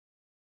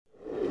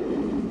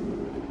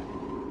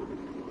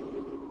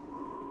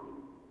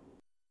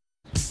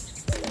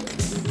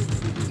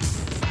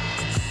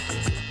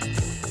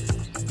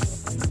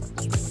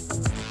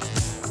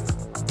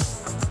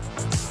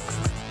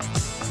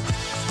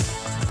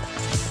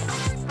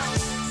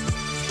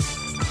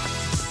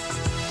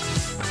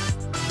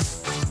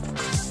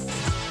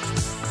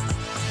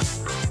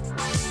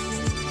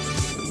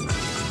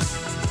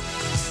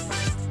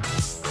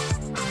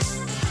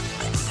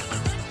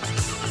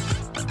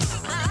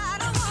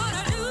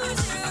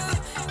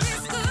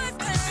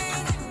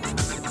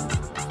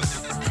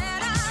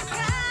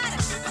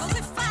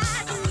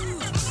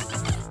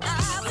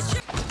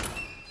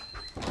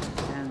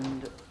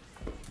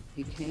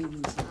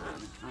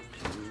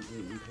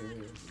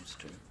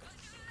mister.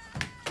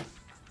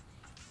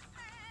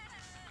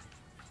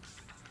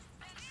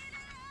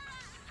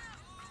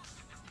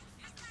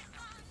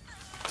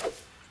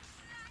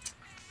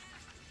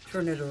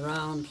 Turn it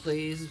around,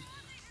 please.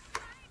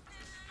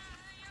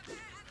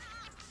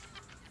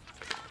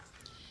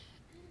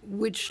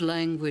 Which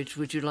language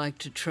would you like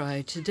to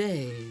try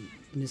today,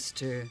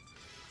 Mr.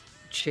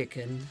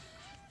 Chicken?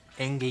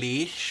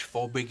 English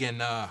for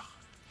beginner.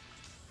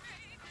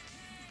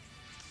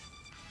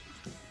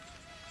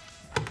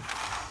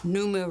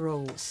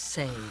 Numero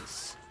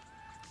 6.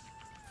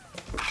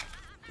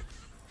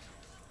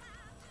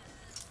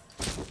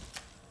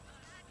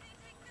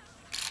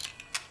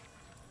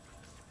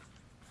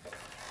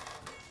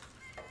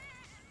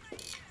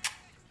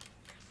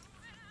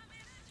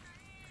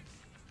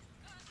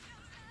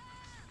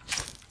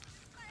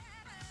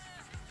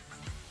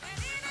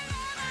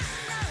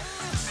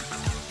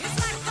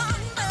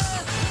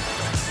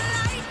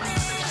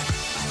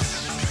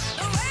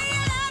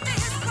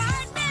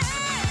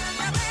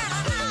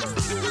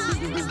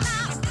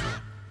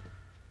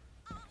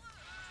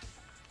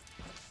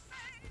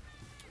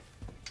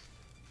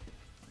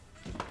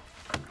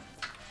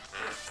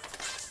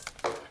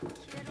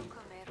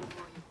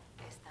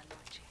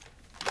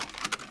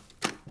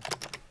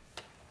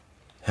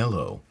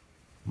 Hello,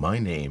 my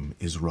name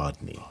is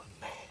Rodney.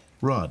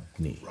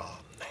 Rodney.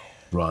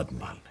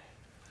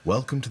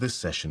 Welcome to this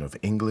session of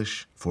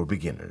English for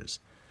Beginners.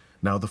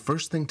 Now, the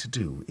first thing to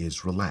do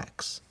is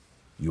relax.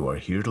 You are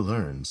here to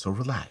learn, so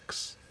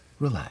relax.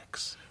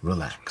 Relax.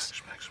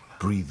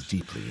 Breathe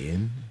deeply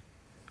in,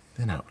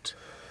 then out.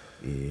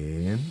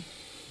 In,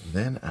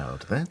 then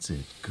out. That's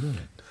it. Good.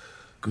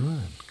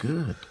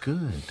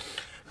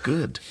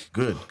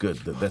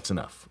 That's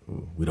enough.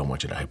 We don't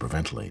want you to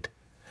hyperventilate.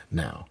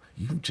 Now,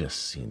 you've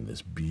just seen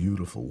this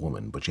beautiful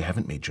woman, but you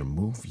haven't made your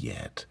move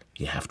yet.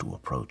 You have to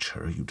approach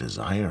her. You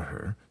desire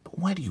her. But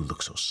why do you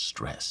look so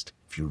stressed?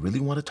 If you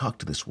really want to talk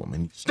to this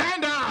woman,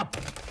 stand up!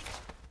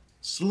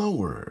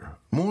 Slower.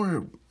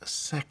 More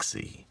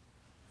sexy.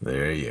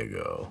 There you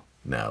go.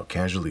 Now,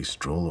 casually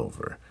stroll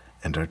over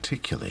and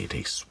articulate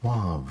a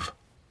suave.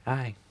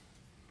 Hi,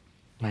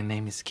 my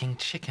name is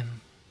KingChicken.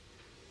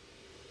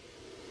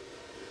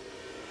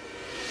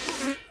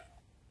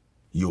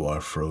 You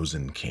are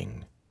frozen,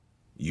 King.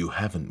 You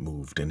haven't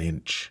moved an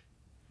inch.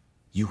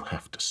 You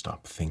have to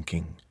stop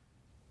thinking.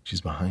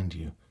 She's behind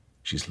you.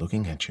 She's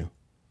looking at you.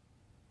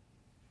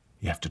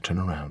 You have to turn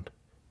around.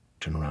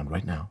 Turn around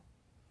right now.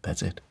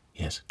 That's it.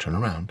 Yes, turn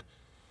around.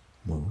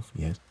 Move,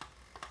 yes.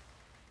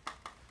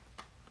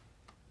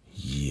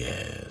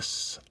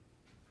 Yes.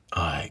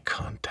 Eye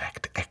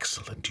contact.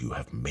 Excellent. You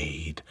have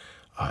made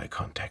eye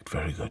contact.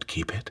 Very good.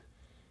 Keep it.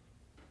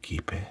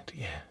 Keep it,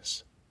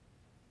 yes.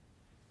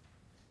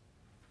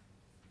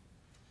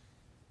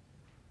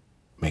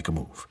 Make a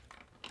move.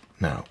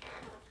 Now,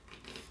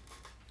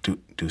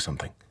 do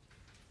something.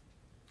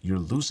 You're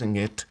losing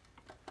it.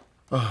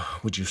 Oh,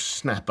 would you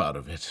snap out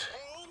of it?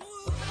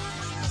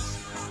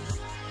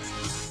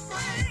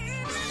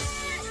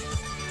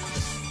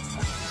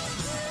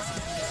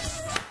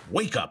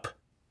 Wake up!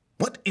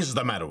 What is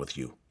the matter with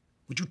you?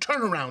 Would you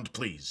turn around,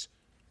 please?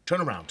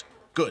 Turn around.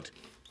 Good.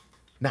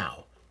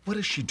 Now, what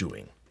is she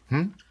doing?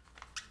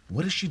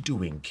 What is she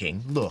doing,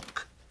 King?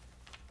 Look.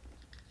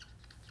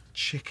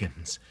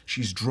 Chickens.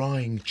 She's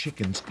drawing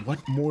chickens.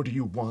 What more do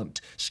you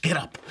want? Get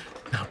up.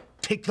 Now,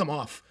 take them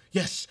off.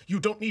 Yes, you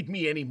don't need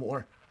me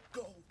anymore.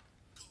 Go.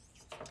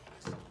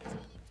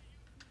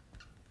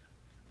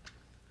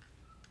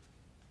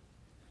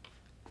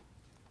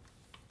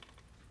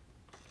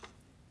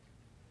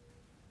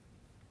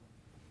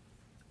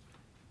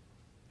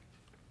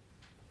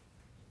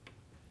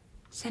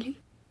 Salut.